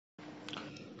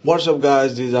What's up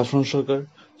guys, this is Afran Sarkar.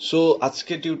 So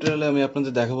আজকে টিউটোরিয়ালে আমি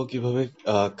আপনাদের দেখাবো কিভাবে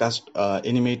কাস্ট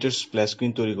অ্যানিমেটেড স্প্ল্যাশ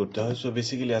স্ক্রিন তৈরি করতে হয়। সো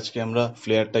বেসিক্যালি আজকে আমরা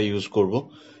ফ্লেয়ারটা ইউজ করব।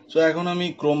 সো এখন আমি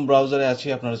ক্রোম ব্রাউজারে আছি,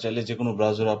 আপনারা চাইলে যে কোনো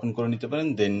ব্রাউজার ওপেন করে নিতে পারেন।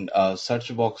 দেন সার্চ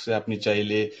বক্সে আপনি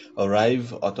চাইলে রাইভ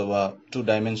অথবা টু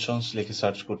ডাইমেনশনস লিখে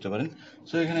সার্চ করতে পারেন।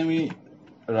 সো এখানে আমি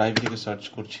রাইভ লিখে সার্চ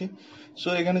করছি। সো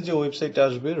এখানে যে ওয়েবসাইটটা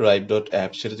আসবে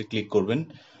rive.app সেটাতে ক্লিক করবেন।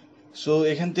 সো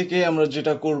এখান থেকে আমরা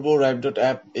যেটা করব,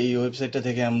 rive.app এই ওয়েবসাইটটা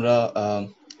থেকে আমরা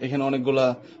এখানে অনেকগুলা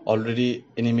অলরেডি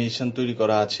অ্যানিমেশন তৈরি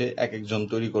করা আছে, এক একজন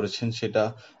তৈরি করেছেন, সেটা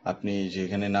আপনি যে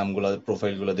এখানে নামগুলা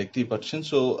প্রোফাইলগুলো দেখতেই পাচ্ছেন।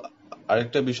 সো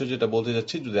আরেকটা বিষয় যেটা বলতে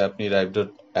যাচ্ছি, যদি আপনি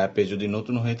rive.app-এ যদি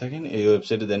নতুন হয়ে থাকেন এই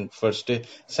ওয়েবসাইটে, দেন ফার্স্টে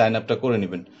সাইন আপটা করে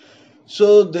নেবেন। সো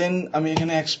দেন আমি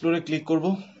এখানে এক্সপ্লোরে ক্লিক করব।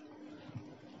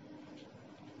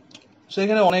 সো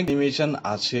এখানে অনেক অ্যানিমেশন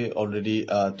আছে অলরেডি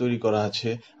তৈরি করা আছে,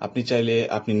 আপনি চাইলে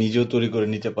আপনি নিজেও তৈরি করে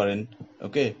নিতে পারেন।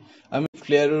 ওকে, আমি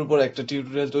ফ্লেয়ারের উপর একটা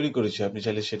টিউটোরিয়াল তৈরি করেছি, আপনি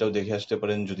চাইলে সেটাও দেখে আসতে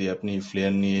পারেন যদি আপনি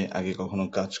ফ্লেয়ার নিয়ে আগে কখনো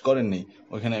কাজ করেননি।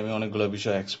 ওখানে আমি অনেকগুলো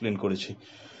বিষয় এক্সপ্লেন করেছি।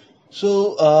 সো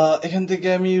এখান থেকে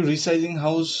আমি রিসাইজিং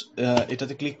হাউস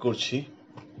এটাতে ক্লিক করছি,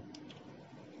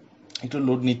 একটু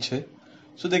লোড নিচ্ছে।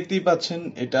 সো দেখতেই পাচ্ছেন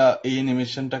এটা এই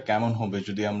অ্যানিমেশনটা কেমন হবে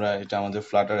যদি আমরা এটা আমাদের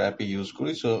ফ্লাটার অ্যাপে ইউজ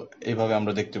করি। সো এইভাবে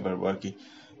আমরা দেখতে পারবো আর কি।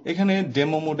 এখানে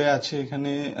ডেমো মোডে আছে,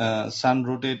 এখানে সান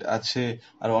রোটেট আছে,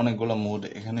 আর অনেকগুলো মোড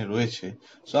এখানে রয়েছে।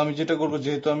 সো আমি যেটা করব,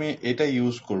 যেহেতু আমি এটা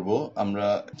ইউজ করব আমরা,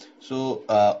 সো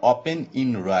ওপেন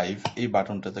ইন রাইভ এই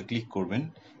বাটনটাতে ক্লিক করবেন।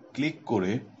 ক্লিক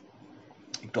করে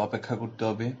একটু অপেক্ষা করতে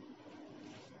হবে।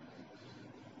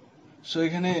 সো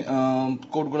এখানে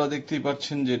কোডগুলো দেখতেই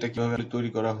পাচ্ছেন যে এটা কিভাবে তৈরি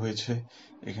করা হয়েছে,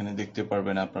 এখানে দেখতে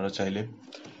পারবেন আপনারা চাইলে।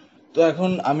 তো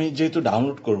এখন আমি যেহেতু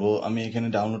ডাউনলোড করব, আমি এখানে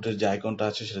ডাউনলোডের যে আইকনটা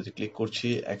আছে সেটাতে ক্লিক করছি,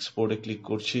 এক্সপোর্টে ক্লিক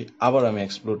করছি, আবার আমি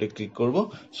এক্সপোর্টে ক্লিক করব।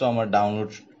 সো আমার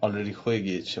ডাউনলোড অলরেডি হয়ে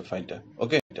গিয়েছে ফাইলটা।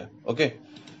 ওকে, ওকে।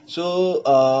 সো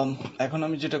এখন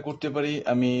আমি যেটা করতে পারি,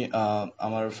 আমি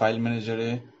আমার ফাইল ম্যানেজারে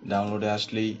ডাউনলোডে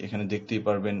আসলেই এখানে দেখতেই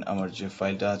পারবেন আমার যে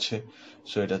ফাইলটা আছে।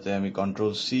 সো এটাতে আমি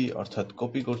কন্ট্রোল সি অর্থাৎ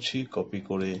কপি করছি, কপি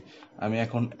করে আমি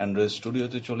এখন অ্যান্ড্রয়েড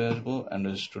স্টুডিওতে চলে আসব।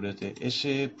 অ্যান্ড্রয়েড স্টুডিওতে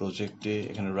এসে প্রজেক্টে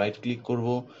এখানে রাইট ক্লিক করব,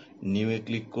 নিউয়ে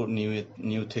ক্লিক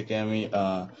নিউ থেকে আমি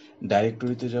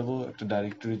ডাইরেক্টরিতে যাব, একটা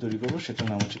ডাইরেক্টরি তৈরি করব, সেটার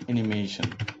নাম হচ্ছে অ্যানিমেশন।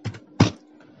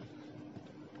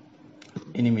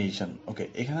 ওকে,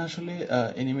 এখানে আসলে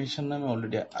অ্যানিমেশন নামে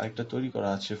অলরেডি আরেকটা তৈরি করা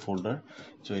আছে ফোল্ডার।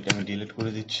 সো এটা আমি ডিলিট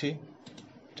করে দিচ্ছি।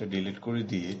 এটা ডিলিট করে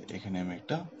দিয়ে এখানে আমি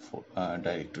একটা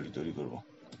ডাইরেক্টরি তৈরি করব।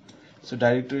 সো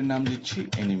ডাইরেক্টরির নাম দিচ্ছি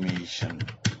অ্যানিমেশন।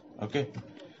 ওকে,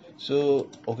 সো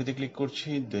ওকেতে ক্লিক করছি,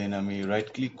 দেন আমি রাইট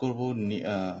ক্লিক করব।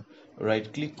 রাইট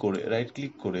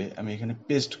ক্লিক করে আমি এখানে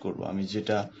পেস্ট করব, আমি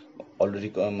যেটা অলরেডি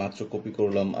মাত্র কপি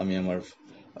করলাম আমি আমার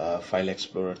ফাইল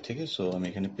এক্সপ্লোরার থেকে। সো আমি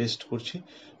এখানে পেস্ট করছি।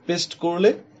 পেস্ট করলে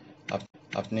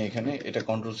আপনি এখানে এটা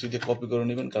কন্ট্রোল সি দিয়ে কপি করে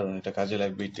নেবেন, কারণ এটা কাজে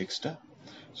লাগবে এই টেক্সটটা।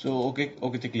 সো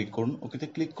ওকেতে ক্লিক করুন। ওকেতে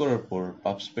ক্লিক করার পর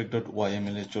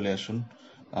pubspec.yml এ চলে আসুন।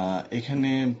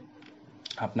 এখানে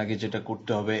আপনাকে যেটা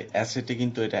করতে হবে, অ্যাসেটে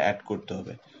কিন্তু এটা অ্যাড করতে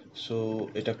হবে। সো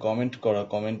এটা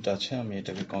কমেন্ট আছে, আমি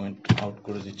এটাকে কমেন্ট আউট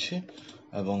করে দিচ্ছি,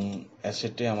 এবং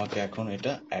অ্যাসেটে আমাকে এখন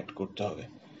এটা অ্যাড করতে হবে।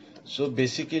 সো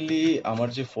বেসিক্যালি আমার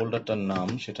যে ফোল্ডারটার নাম,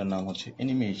 সেটার নাম হচ্ছে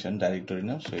অ্যানিমেশন, ডাইরেক্টরি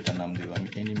নাম। সো এটা নাম দিব আমি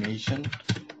অ্যানিমেশন,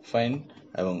 ফাইন।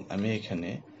 এবং আমি এখানে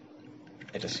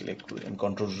এটা সিলেক্ট করে আমি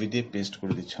কন্ট্রোল ভি দিয়ে পেস্ট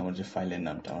করে দিচ্ছি আমার যে ফাইলের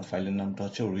নামটা। আমার ফাইলের নামটা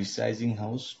হচ্ছে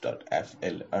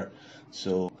resizinghouse.flr।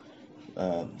 সো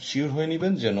শিওর হয়ে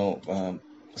নেবেন যেন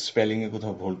স্পেলিং এ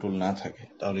কোথাও ভুল টুল না থাকে,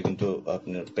 তাহলে কিন্তু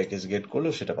আপনার প্যাকেজ গেট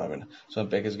করলেও সেটা পাবে না। সো আমি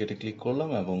প্যাকেজ গেটে ক্লিক করলাম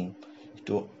এবং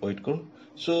একটু ওয়েট করুন।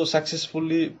 সো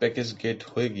সাকসেসফুলি প্যাকেজ গেট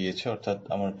হয়ে গিয়েছে, অর্থাৎ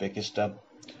আমার প্যাকেজটা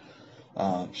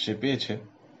সে পেয়েছে।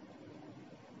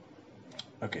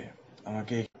 ওকে,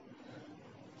 আমাকে,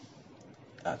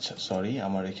 আচ্ছা সরি,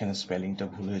 আমার এখানে স্পেলিংটা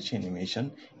ভুল হয়েছে, অ্যানিমেশন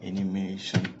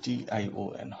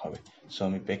TION হবে। সো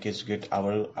আমি প্যাকেজ গেট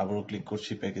আবারও ক্লিক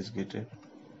করছি প্যাকেজ গেটে,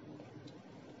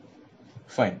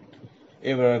 ফাইন।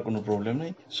 এবার আর কোনো প্রবলেম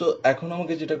নেই। সো এখন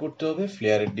আমাকে যেটা করতে হবে,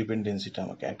 ফ্লেয়ারের ডিপেন্ডেন্সিটা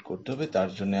আমাকে অ্যাড করতে হবে। তার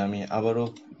জন্য আমি আবারও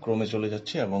ক্রোমে চলে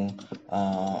যাচ্ছি, এবং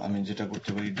আমি যেটা করতে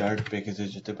পারি, ডার্ট প্যাকেজে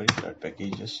যেতে পারি, ডার্ট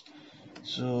প্যাকেজেস।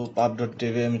 সো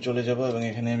pub.dev-এ আমি চলে যাব, এবং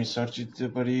এখানে আমি সার্চ দিতে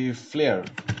পারি ফ্লেয়ার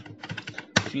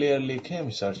লিখে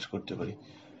আমি সার্চ করতে পারি।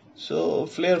 সো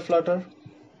ফ্লেয়ার ফ্লাটার,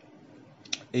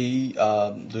 এই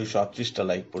 238টা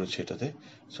লাইক পড়েছে এটাতে।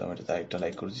 সো আমি এটাতে আরেকটা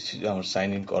লাইক করে দিচ্ছি, আমার সাইন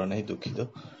ইন করা নেই, দুঃখিত।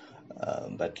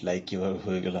 বাট লাইক কিভাবে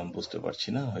হয়ে গেল আমি বুঝতে পারছি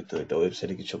না, হয়তো এটা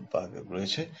ওয়েবসাইটে কিছু বাগ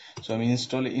রয়েছে। সো আমি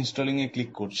ইনস্টলিং এ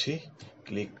ক্লিক করছি,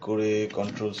 ক্লিক করে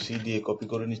কন্ট্রোল সি দিয়ে কপি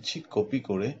করে নিচ্ছি, কপি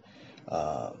করে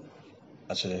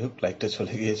আচ্ছা যাই হোক, লাইকটা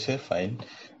চলে গিয়েছে, ফাইন।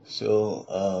 সো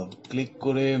ক্লিক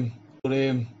করে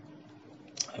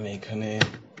আমি এখানে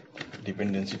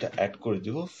ডিপেন্ডেন্সিটা অ্যাড করে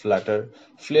দিব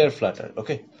ফ্লেয়ার ফ্লাটার।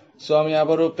 ওকে, সো আমি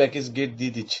আবারও প্যাকেজ গেট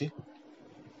দিয়ে দিচ্ছি,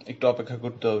 একটু অপেক্ষা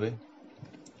করতে হবে।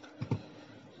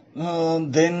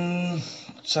 দেন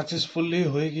সাকসেসফুলি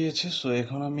হয়ে গিয়েছে। সো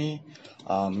এখন আমি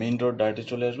মেইন ডট ডার্টে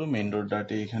চলে আসবো। মেইন ডট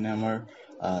ডার্টে এখানে আমার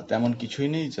তেমন কিছুই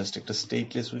নেই, জাস্ট একটা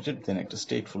স্টেটলেস উইজেট, দেন একটা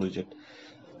স্টেটফুল উইজেট।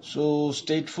 সো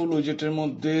স্টেটফুল উইজেটের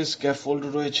মধ্যে স্ক্যাফোল্ড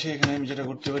রয়েছে। এখানে আমি যেটা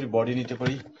করতে পারি, বডি নিতে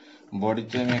পারি,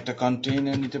 বডিতে আমি একটা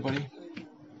কন্টেইনার নিতে পারি।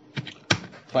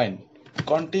 ফাইন,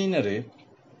 কন্টেইনারে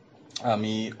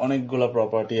আমি অনেকগুলো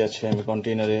প্রপার্টি আছে, আমি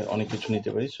কন্টেইনারে অনেক কিছু নিতে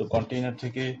পারি। সো কন্টেইনার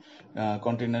থেকে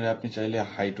কন্টেইনারে আপনি চাইলে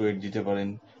হাইট ওয়েট দিতে পারেন,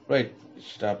 রাইট?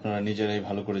 সেটা আপনারা নিজেরাই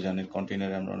ভালো করে জানেন,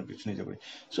 কন্টেইনারে আমরা অনেক কিছু নিতে পারি।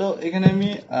 সো এখানে আমি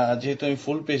যেহেতু আমি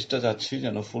ফুল পেজটা চাচ্ছি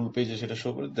যেন ফুল পেজে সেটা শো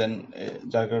করে দেন,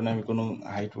 যার কারণে আমি কোনো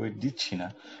হাইট ওয়েট দিচ্ছি না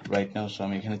রাইট নাও। সো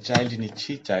আমি এখানে চাইল্ড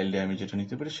নিচ্ছি। চাইল্ডে আমি যেটা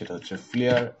নিতে পারি সেটা হচ্ছে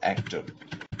flair actor,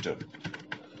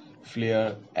 flair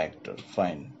actor.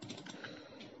 Fine,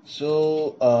 so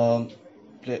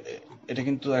এটা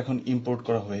কিন্তু এখন ইম্পোর্ট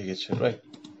করা হয়ে গেছে, রাইট?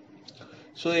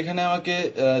 সো এখানে আমাকে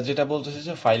যেটা বলতেছে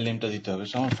যে ফাইল নেমটা দিতে হবে।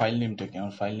 সো আমার ফাইল নেমটা কি?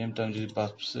 আমার ফাইল নেমটা আমি যদি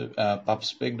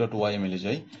pubspec.yml এ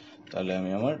যাই, তাহলে আমি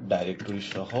আমার ডাইরেক্টরি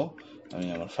সহ আমি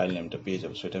আমার ফাইল নেমটা পেয়ে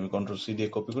যাবো। সো এটা আমি কন্ট্রোল সি দিয়ে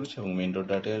কপি করেছি এবং মেইন ডট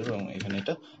ডাটায় আসবো এবং এখানে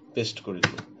এটা পেস্ট করে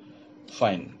দেবো।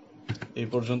 ফাইন, এই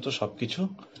পর্যন্ত সবকিছু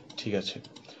ঠিক আছে।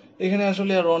 এখানে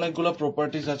আসলে আরো অনেকগুলো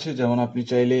প্রপার্টিজ আছে, যেমন আপনি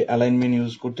চাইলে অ্যালাইনমেন্ট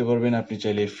ইউজ করতে পারবেন, আপনি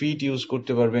চাইলে ফিট ইউজ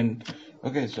করতে পারবেন।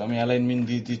 ওকে, সো আমি অ্যালাইনমেন্ট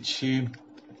দিয়ে দিচ্ছি,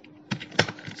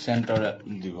 সেন্টার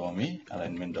দিব আমি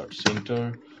অ্যালাইনমেন্ট ডট সেন্টার।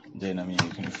 দেন আমি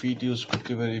এখানে ফিট ইউজ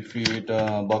করতে পারি, fit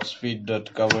box fit dot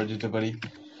cover দিতে পারি।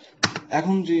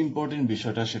 এখন যে ইম্পর্টেন্ট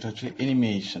বিষয়টা সেটা হচ্ছে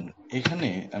অ্যানিমেশন। এখানে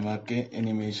আমাকে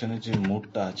অ্যানিমেশনের যে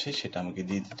মোডটা আছে সেটা আমাকে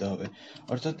দিয়ে দিতে হবে।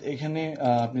 অর্থাৎ এখানে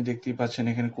আপনি দেখতেই পাচ্ছেন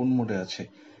এখানে কোন মোডে আছে,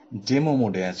 ডেমো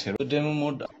মোডে আছে।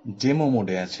 ডেমো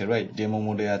মোডে আছে, রাইট? ডেমো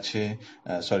মোডে আছে,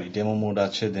 ডেমো মোড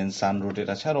আছে, দেন সান রোটেট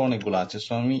আছে, আর অনেকগুলো আছে।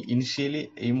 সো আমি ইনিশিয়ালি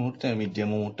এই মুহূর্তে আমি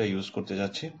ডেমো মোডটা ইউজ করতে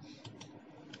যাচ্ছি।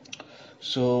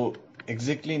 সো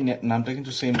এক্স্যাক্টলি নামটা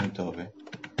কিন্তু সেম হতে হবে।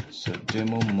 সো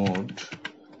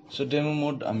ডেমো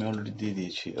মোড আমি অলরেডি দিয়ে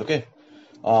দিয়েছি। ওকে,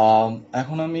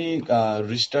 এখন আমি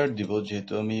রিস্টার্ট দিব,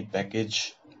 যেহেতু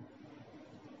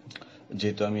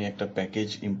আমি একটা প্যাকেজ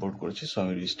ইম্পোর্ট করেছি। সো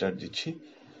আমি রিস্টার্ট দিচ্ছি।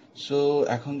 সো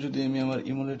এখন যদি আমি আমার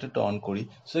ইমুলেটরটা অন করি,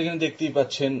 সো এখানে দেখতেই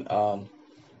পাচ্ছেন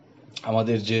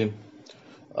আমাদের যে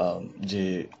যে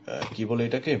কি বলে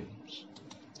এটাকে,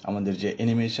 আমাদের যে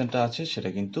অ্যানিমেশনটা আছে সেটা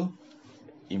কিন্তু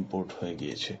ইম্পোর্ট হয়ে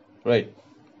গিয়েছে, রাইট?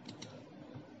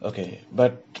 ওকে,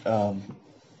 বাট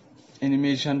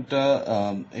অ্যানিমেশনটা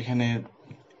এখানে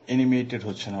অ্যানিমেটেড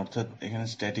হচ্ছে না, অর্থাৎ এখানে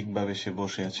স্ট্যাটিক ভাবে সে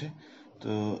বসে আছে।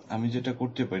 তো আমি যেটা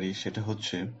করতে পারি সেটা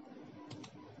হচ্ছে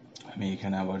আমি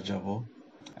এখানে আবার যাব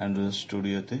অ্যান্ড্রয়েড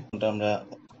স্টুডিওতে।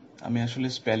 আমি আসলে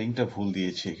স্পেলিংটা ভুল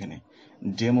দিয়েছি, এখানে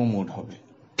ডেমো মোড হবে।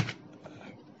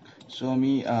 সো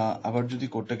আমি আবার যদি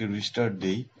কোডটাকে রিস্টার্ট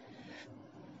দেই,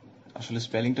 আসলে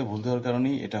স্পেলিংটা ভুল দেওয়ার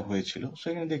কারণেই এটা হয়েছিল। সো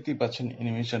এখানে দেখতেই পাচ্ছেন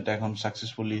অ্যানিমেশনটা এখন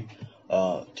সাকসেসফুলি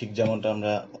ঠিক যেমনটা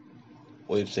আমরা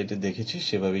ওয়েবসাইটে দেখেছি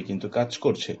সেভাবেই কিন্তু কাজ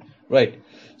করছে, রাইট?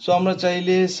 সো আমরা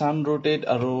চাইলে সান রোটেট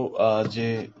আরো যে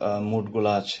মোডগুলো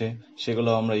আছে সেগুলো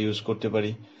আমরা ইউজ করতে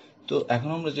পারি। তো এখন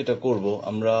আমরা যেটা করব,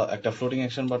 আমরা একটা ফ্লোটিং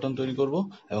অ্যাকশন বাটন তৈরি করব,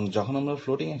 এবং যখন আমরা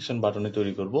ফ্লোটিং অ্যাকশন বাটনে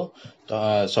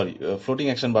ফ্লোটিং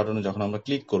অ্যাকশন বাটনে যখন আমরা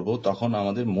ক্লিক করব তখন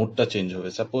আমাদের মোডটা চেঞ্জ হবে।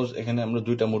 সাপোজ এখানে আমরা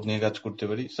দুইটা মোড নিয়ে কাজ করতে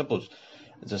পারি। সাপোজ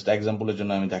জাস্ট এক্সাম্পলের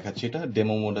জন্য আমি দেখাচ্ছি, এটা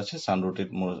ডেমো মোড আছে, সান রোটেট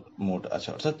মোড আছে।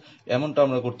 অর্থাৎ এমনটা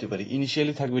আমরা করতে পারি,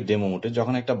 ইনিশিয়ালি থাকবে ডেমো মোডে,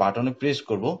 যখন একটা বাটনে প্রেস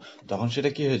করব তখন সেটা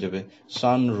কি হয়ে যাবে,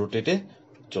 সান রোটেটে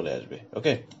চলে আসবে।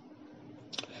 ওকে,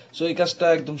 সো এই কাজটা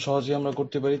একদম সহজেই আমরা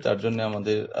করতে পারি। তার জন্য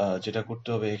আমাদের যেটা করতে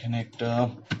হবে, এখানে একটা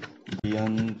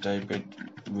বিয়ান টাইপের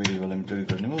ভেরিয়েবল আমি তৈরি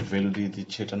করে নেব, ভ্যালু দিয়ে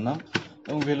দিচ্ছি এটার নাম,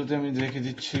 এবং ভ্যালুতে আমি রেখে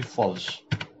দিচ্ছি ফলস।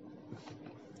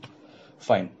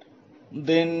 ফাইন,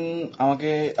 দেন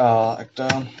আমাকে একটা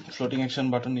ফ্লোটিং অ্যাকশন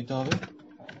বাটন নিতে হবে।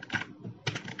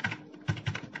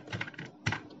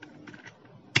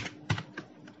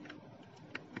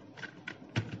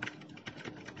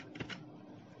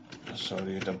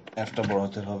 সরি, এটা এফটা বড়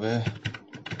হতে হবে,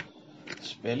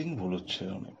 স্পেলিং ভুল হচ্ছে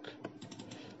অনেক।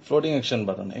 ফ্লোটিং অ্যাকশন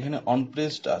বাটন এখানে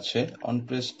অনপ্রেসড আছে,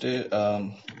 অনপ্রেসডে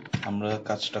আমরা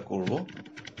কাজটা করব।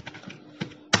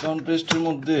 অনপ্রেসডের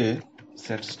মধ্যে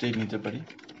সেট স্টেট নিতে পারি।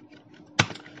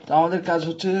 তো আমাদের কাজ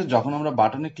হচ্ছে যখন আমরা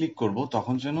বাটনে ক্লিক করব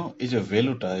তখন যেন এই যে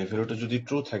ভ্যালুটা, এই ভ্যালুটা যদি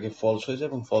ট্রু থাকে ফলস হয়ে যায়,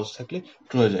 এবং ফলস থাকলে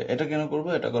ট্রু হয়ে যায়। এটা কেন করব?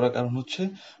 এটা করার কারণ হচ্ছে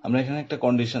আমরা এখানে একটা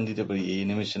কন্ডিশন দিতে পারি এই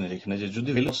অ্যানিমেশনের এখানে, যে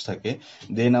যদি ভ্যালুস থাকে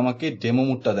দেন আমাকে ডেমো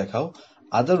মোডটা দেখাও,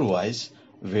 আদারওয়াইজ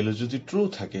ভ্যালু যদি ট্রু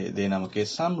থাকে দেন আমাকে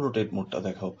সান রোটেট মোডটা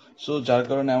দেখাও। সো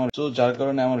যার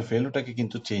কারণে আমার ভ্যালুটাকে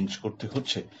কিন্তু চেঞ্জ করতে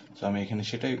হচ্ছে। তো আমি এখানে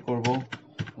সেটাই করব।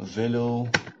 velo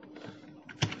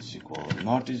is equal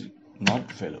not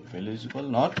velo, velo is equal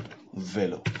not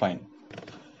velo, fine.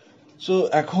 So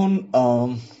এখন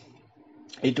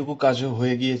এইটুকু কাজও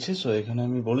হয়ে গিয়েছে। সো এখানে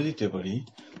আমি বলে দিতে পারি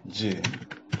যে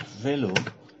ভেলো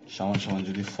সমান সমান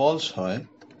যদি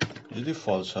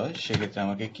ফলস হয়, সেক্ষেত্রে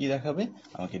আমাকে কি দেখাবে,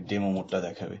 আমাকে ডেমো মোডটা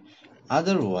দেখাবে,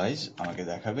 আদারওয়াইজ আমাকে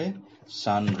দেখাবে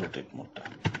সান রোটেট মোডটা।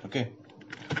 ওকে,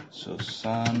 সো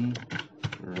সান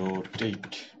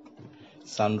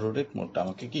রোটেট মোডটা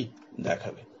আমাকে কি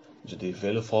দেখাবে, যদি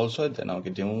ভেলো ফলস হয় দেন আমাকে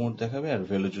ডেমো মোড দেখাবে, আর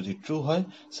ভেলো যদি ট্রু হয়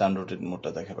সান রোটেট মোডটা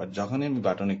দেখাবে। আর যখনই আমি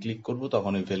বাটনে ক্লিক করব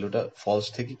তখন ওই ভেলোটা ফলস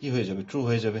থেকে কি হয়ে যাবে, ট্রু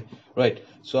হয়ে যাবে, রাইট।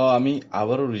 সো আমি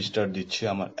আবারও রিস্টার্ট দিচ্ছি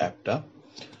আমার অ্যাপটা।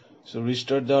 সো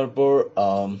রিস্টার্ট দেওয়ার পর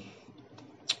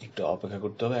একটু অপেক্ষা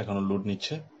করতে হবে, এখনো লোড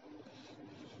নিচ্ছে,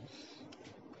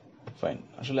 ফাইন।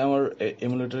 আসলে আমার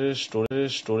এমুলেটরের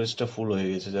স্টোরেজটা ফুল হয়ে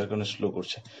গেছে, যার কারণে স্লো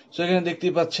করছে। সো এখানে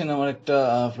দেখতেই পাচ্ছেন আমার একটা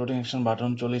ফ্লোটিং অ্যাকশন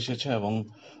বাটন চলে এসেছে, এবং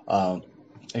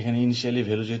এখানে ইনিশিয়ালি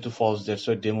ভ্যালু যেহেতু ফলস, দ্যাটস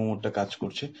ওয়াই ডেমো মোডটা কাজ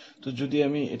করছে। তো যদি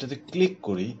আমি এটাতে ক্লিক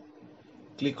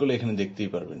করলে এখানে দেখতেই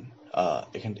পারবেন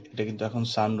এখানে এটা কিন্তু এখন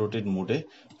সান রোটেট মোডে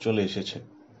চলে এসেছে।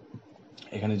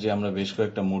 এখানে যে আমরা বেশ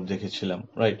কয়েকটা মোড দেখেছিলাম,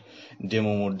 রাইট,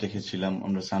 ডেমো মোড দেখেছিলাম,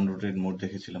 আমরা সান রোটেট মোড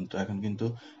দেখেছিলাম, তো এখন কিন্তু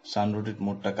সান রোটেট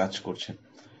মোডটা কাজ করছে।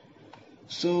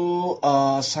 সো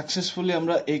সাকসেসফুলি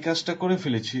আমরা এই কাজটা করে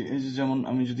ফেলেছি। এই যে যেমন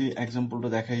আমি যদি এক্সাম্পলটা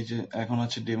দেখাই, যে এখন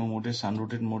আছে ডেমো মোডে, সান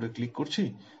রোটেট মোডে ক্লিক করছি,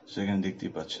 সো এখানে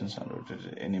দেখতেই পাচ্ছেন সান রোটেট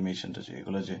অ্যানিমেশনটা, যে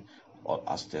এগুলো যে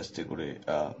আস্তে আস্তে করে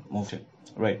মুভ,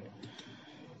 রাইট।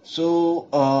 সো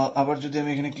আবার যদি আমি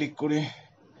এখানে ক্লিক করি,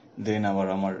 দেন আবার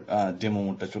আমার ডেমো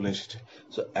মোডটা চলে এসেছে।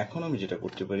 সো এখন আমি যেটা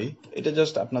করতে পারি, এটা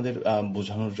জাস্ট আপনাদের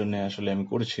বোঝানোর জন্য আসলে আমি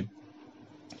করেছি।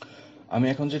 আমি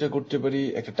এখন যেটা করতে পারি,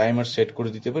 একটা টাইমার সেট করে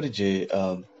দিতে পারি, যে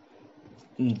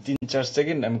 3-4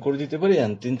 সেকেন্ড আমি করে দিতে পারি,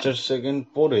 অ্যান্ড 3-4 সেকেন্ড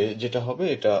পরে যেটা হবে,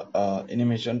 এটা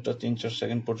অ্যানিমেশনটা 3-4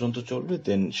 সেকেন্ড পর্যন্ত চলবে,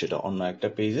 দেন সেটা অন্য একটা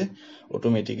পেজে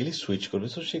অটোমেটিক্যালি সুইচ করবে।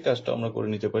 সো সেই কাজটা আমরা করে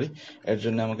নিতে পারি। এর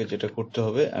জন্য আমাকে যেটা করতে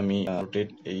হবে, আমি রোটেট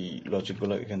এই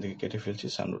লজিকগুলো এখান থেকে কেটে ফেলছি,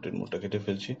 সান রোটেট মোডটা কেটে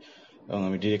ফেলছি, এবং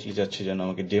আমি ডিরেক্টলি যাচ্ছি যেন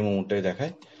আমাকে ডেমো মোডটাই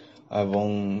দেখায়, এবং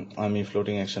আমি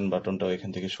ফ্লোটিং অ্যাকশন বাটনটাও এখান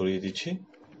থেকে সরিয়ে দিচ্ছি,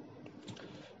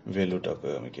 ভ্যালুটাকে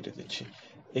আমি কেটে দিচ্ছি।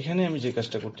 এখানে আমি যে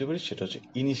কাজটা করতে পারি সেটা হচ্ছে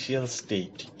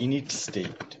ইনিট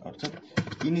স্টেট, অর্থাৎ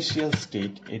ইনিশিয়াল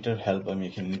স্টেট, এটার হেল্প আমি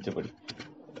এখানে নিতে পারি।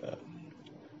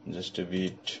 Just a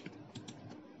bit.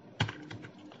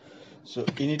 So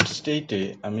init স্টেটে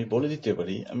আমি বলে দিতে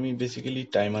পারি, আমি বেসিক্যালি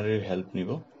টাইমারের হেল্প নিব।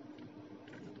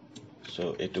 সো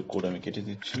এটুকু কোড আমি কেটে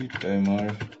দিচ্ছি,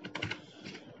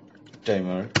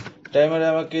 টাইমারে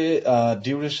আমাকে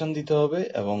ডিউরেশন দিতে হবে,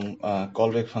 এবং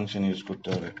কলব্যাক ফাংশন ইউজ করতে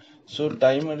হবে। সো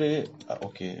টাইমারে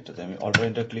ওকে, এটাতে আমি অল্টার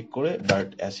এন্টার ক্লিক করে ডার্ট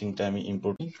অ্যাসিংটা আমি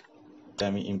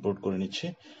ইম্পোর্ট করে নিচ্ছি।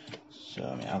 সো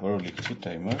আমি আবারও লিখছি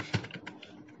টাইমার।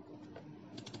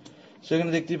 সো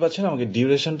এখানে দেখতেই পাচ্ছেন আমাকে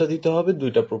ডিউরেশনটা দিতে হবে,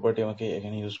 দুইটা প্রপার্টি আমাকে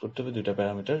এখানে ইউজ করতে হবে, দুইটা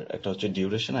প্যারামিটার, একটা হচ্ছে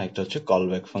ডিউরেশন আর একটা হচ্ছে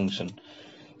কলব্যাক ফাংশন।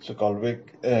 সো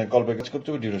কলব্যাক কাজ করতে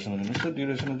হবে ডিউরেশনের জন্য। সো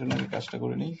ডিউরেশনের জন্য আমি কাজটা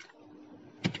করে নিই।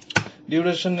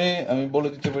 ডিউরেশনে আমি বলে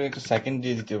দিতে পারি, একটা সেকেন্ড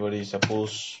দিয়ে দিতে পারি, সাপোজ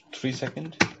 3 সেকেন্ড,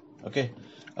 ওকে।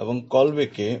 এবং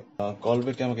কলব্যাকে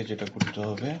আমাকে যেটা করতে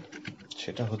হবে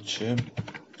সেটা হচ্ছে,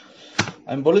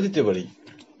 আমি বলে দিতে পারি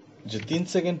যে 3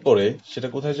 সেকেন্ড পরে সেটা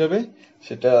কোথায় যাবে,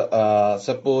 সেটা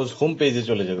সাপোজ হোম পেজে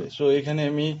চলে যাবে। সো এখানে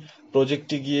আমি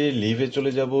প্রজেক্টে গিয়ে লিভে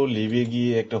চলে যাব, লিভে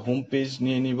গিয়ে একটা হোম পেজ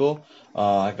নিয়ে নিব,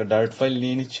 একটা ডার্ট ফাইল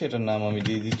নিয়ে নিচ্ছি, এটার নাম আমি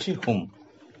দিয়ে দিচ্ছি হোম।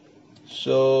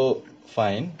 সো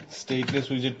ফাইন, স্টেটলেস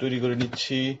উইজেট তৈরি করে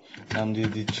নিচ্ছি, নাম দিয়ে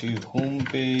দিচ্ছি হোম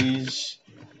পেজ,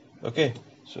 ওকে।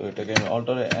 সো এটাকে আমি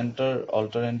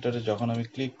অল্টার এন্টারে যখন আমি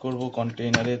ক্লিক করব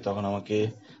কন্টেইনারে, তখন আমাকে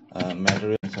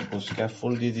ম্যাটারে সাপোজ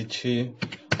স্ক্যাফোল্ড দিয়ে দিচ্ছি,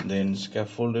 দেন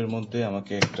স্ক্যাফোল্ডের মধ্যে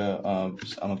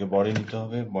আমাকে বডি নিতে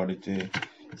হবে, বডিতে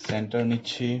সেন্টার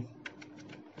নিচ্ছি,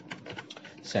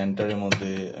 সেন্টারের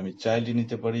মধ্যে আমি চাইল্ড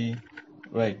নিতে পারি,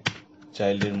 রাইট,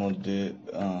 চাইল্ডের মধ্যে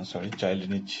চাইল্ড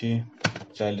নিচ্ছি,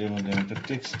 চাইল্ডের মধ্যে আমি একটা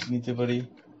টেক্সট নিতে পারি,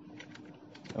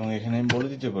 এবং এখানে আমি বলে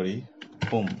দিতে পারি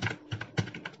হোম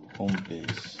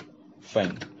পেজ,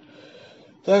 ফাইন।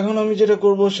 তো এখন আমি যেটা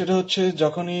করব সেটা হচ্ছে,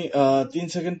 যখনই 3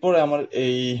 সেকেন্ড পরে আমার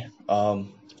এই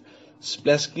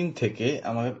স্প্ল্যাশ স্ক্রিন থেকে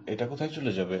আমার এটা কোথায়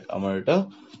চলে যাবে, আমার এটা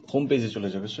হোম পেজে চলে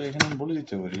যাবে। সো এখানে আমি বলে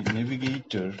দিতে পারি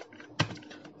নেভিগেটর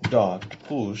ডট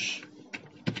পুশ।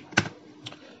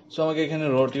 সো আমাকে এখানে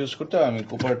রোট ইউজ করতে হবে, আমি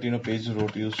কোপারটিনো পেজ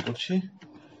রোট ইউজ করছি,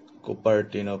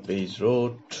 কোপারটিনো পেজ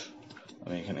রোট।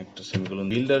 আমি এখানে একটা সেমিকোলন,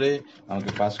 বিল্ডারে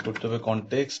আমাকে পাস করতে হবে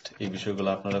কনটেক্সট, এই বিষয়গুলো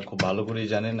আপনারা খুব ভালো করেই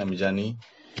জানেন, আমি জানি।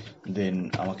 দেন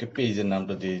আমাকে পেজের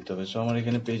নামটা দিয়ে দিতে হবে। সো আমার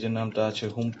এখানে পেজের নামটা আছে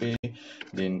হোম পেজ,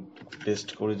 দেন পেস্ট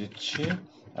করে দিচ্ছি,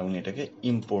 এবং এটাকে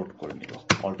ইম্পোর্ট করে নিব,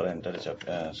 অল্টার এন্টারে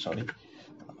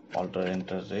অল্টার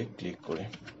এন্টারে ক্লিক করে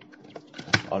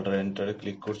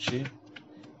করছি,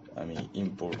 আমি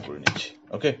ইম্পোর্ট করে নিচ্ছি।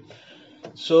 ওকে,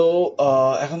 সো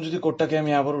এখন যদি কোডটাকে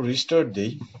আমি আবারও রিস্টার্ট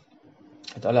দিই,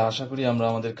 তাহলে আশা করি আমরা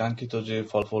আমাদের কাঙ্ক্ষিত যে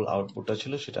ফলাফল আউটপুটটা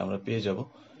ছিল সেটা আমরা পেয়ে যাব।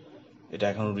 এটা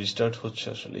এখন রিস্টার্ট হচ্ছে,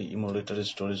 আসলে ইমুলেটরের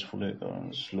স্টোরেজ ফুলের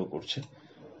কারণে স্লো করছে।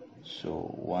 So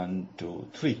 1 2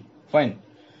 3 fine.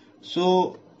 সো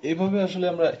এইভাবে আসলে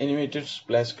আমরা অ্যানিমেটেড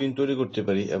স্প্ল্যাশ স্ক্রিন তৈরি করতে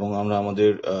পারি, এবং আমরা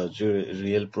আমাদের যে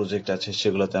রিয়েল প্রজেক্ট আছে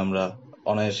সেগুলোতে আমরা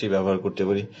অনায়াসেই ব্যবহার করতে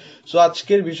পারি। সো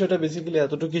আজকের বিষয়টা বেসিক্যালি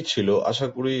এতটুকুই ছিল। আশা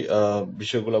করি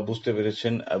বিষয়গুলো বুঝতে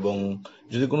পেরেছেন, এবং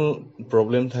যদি কোনো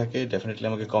প্রবলেম থাকে ডেফিনেটলি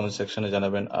আমাকে কমেন্ট সেকশনে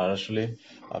জানাবেন। আর আসলে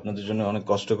আপনাদের জন্য অনেক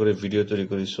কষ্ট করে ভিডিও তৈরি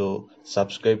করি, সো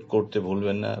সাবস্ক্রাইব করতে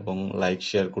ভুলবেন না, এবং লাইক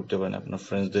শেয়ার করতে পারেন, আপনার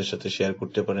ফ্রেন্ডসদের সাথে শেয়ার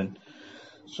করতে পারেন।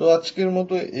 সো আজকের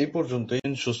মতো এই পর্যন্তই।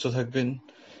 সুস্থ থাকবেন।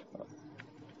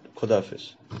 খুদা হাফেজ।